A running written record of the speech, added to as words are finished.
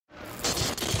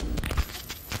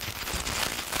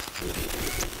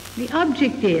The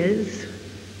object is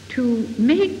to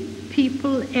make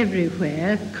people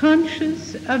everywhere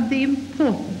conscious of the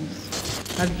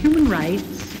importance of human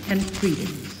rights and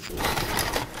freedoms.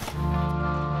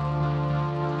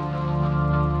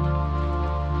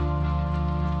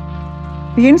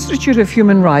 The Institute of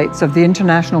Human Rights of the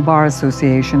International Bar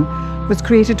Association was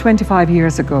created 25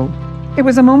 years ago. It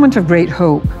was a moment of great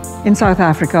hope. In South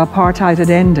Africa, apartheid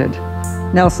had ended.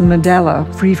 Nelson Mandela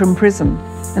free from prison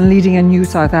and leading a new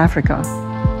South Africa.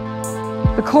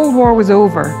 The Cold War was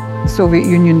over, the Soviet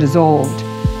Union dissolved,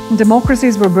 and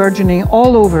democracies were burgeoning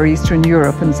all over Eastern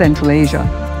Europe and Central Asia.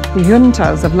 The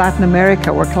juntas of Latin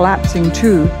America were collapsing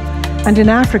too, and in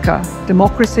Africa,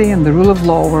 democracy and the rule of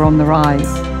law were on the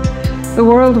rise. The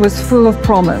world was full of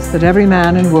promise that every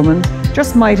man and woman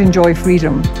just might enjoy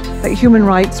freedom, that human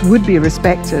rights would be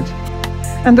respected.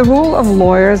 And the role of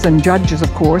lawyers and judges,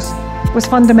 of course, was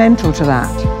fundamental to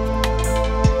that.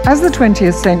 As the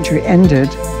 20th century ended,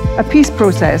 a peace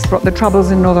process brought the troubles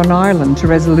in Northern Ireland to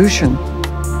resolution.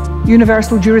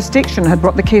 Universal jurisdiction had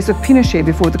brought the case of Pinochet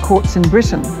before the courts in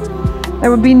Britain.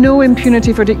 There would be no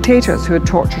impunity for dictators who had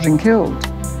tortured and killed.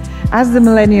 As the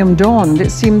millennium dawned, it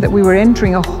seemed that we were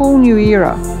entering a whole new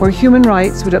era where human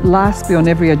rights would at last be on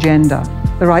every agenda.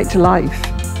 The right to life,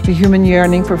 the human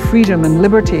yearning for freedom and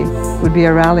liberty would be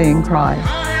a rallying cry.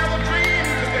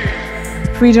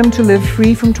 Freedom to live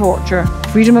free from torture,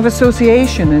 freedom of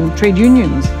association in trade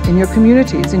unions, in your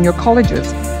communities, in your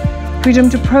colleges, freedom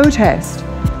to protest,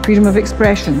 freedom of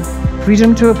expression,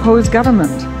 freedom to oppose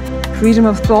government, freedom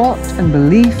of thought and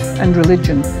belief and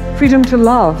religion, freedom to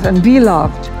love and be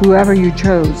loved, whoever you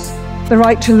chose. The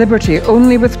right to liberty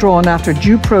only withdrawn after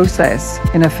due process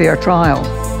in a fair trial.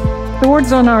 The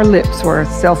words on our lips were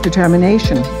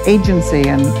self-determination, agency,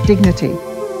 and dignity.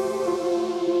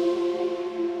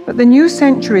 But the new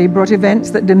century brought events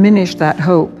that diminished that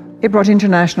hope. It brought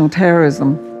international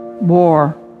terrorism,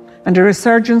 war, and a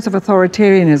resurgence of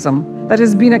authoritarianism that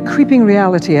has been a creeping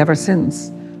reality ever since.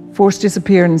 Forced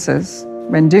disappearances,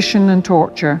 rendition and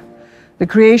torture, the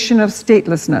creation of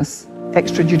statelessness,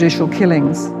 extrajudicial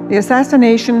killings, the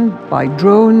assassination by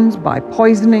drones, by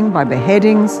poisoning, by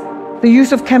beheadings, the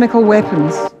use of chemical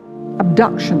weapons,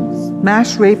 abductions,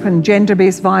 mass rape and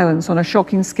gender-based violence on a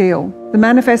shocking scale, the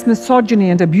manifest misogyny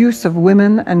and abuse of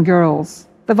women and girls,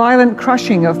 the violent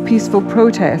crushing of peaceful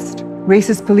protest,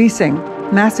 racist policing,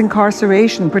 mass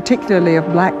incarceration, particularly of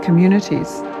black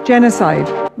communities, genocide,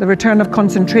 the return of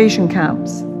concentration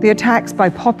camps, the attacks by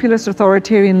populist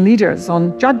authoritarian leaders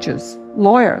on judges,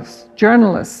 lawyers,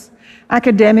 journalists,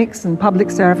 academics and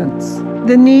public servants.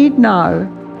 The need now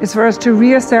is for us to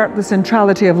reassert the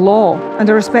centrality of law and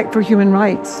a respect for human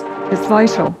rights. It's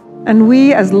vital. And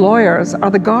we as lawyers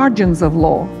are the guardians of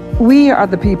law. We are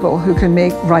the people who can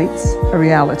make rights a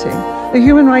reality. The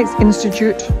Human Rights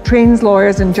Institute trains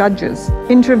lawyers and judges,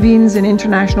 intervenes in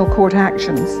international court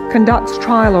actions, conducts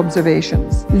trial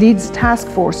observations, leads task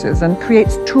forces, and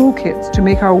creates toolkits to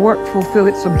make our work fulfill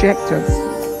its objectives.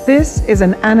 This is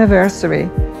an anniversary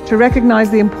to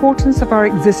recognize the importance of our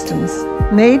existence,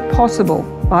 made possible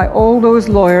by all those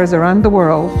lawyers around the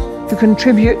world who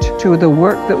contribute to the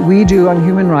work that we do on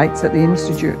human rights at the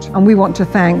Institute. And we want to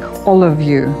thank all of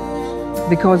you.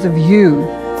 Because of you,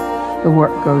 the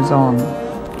work goes on.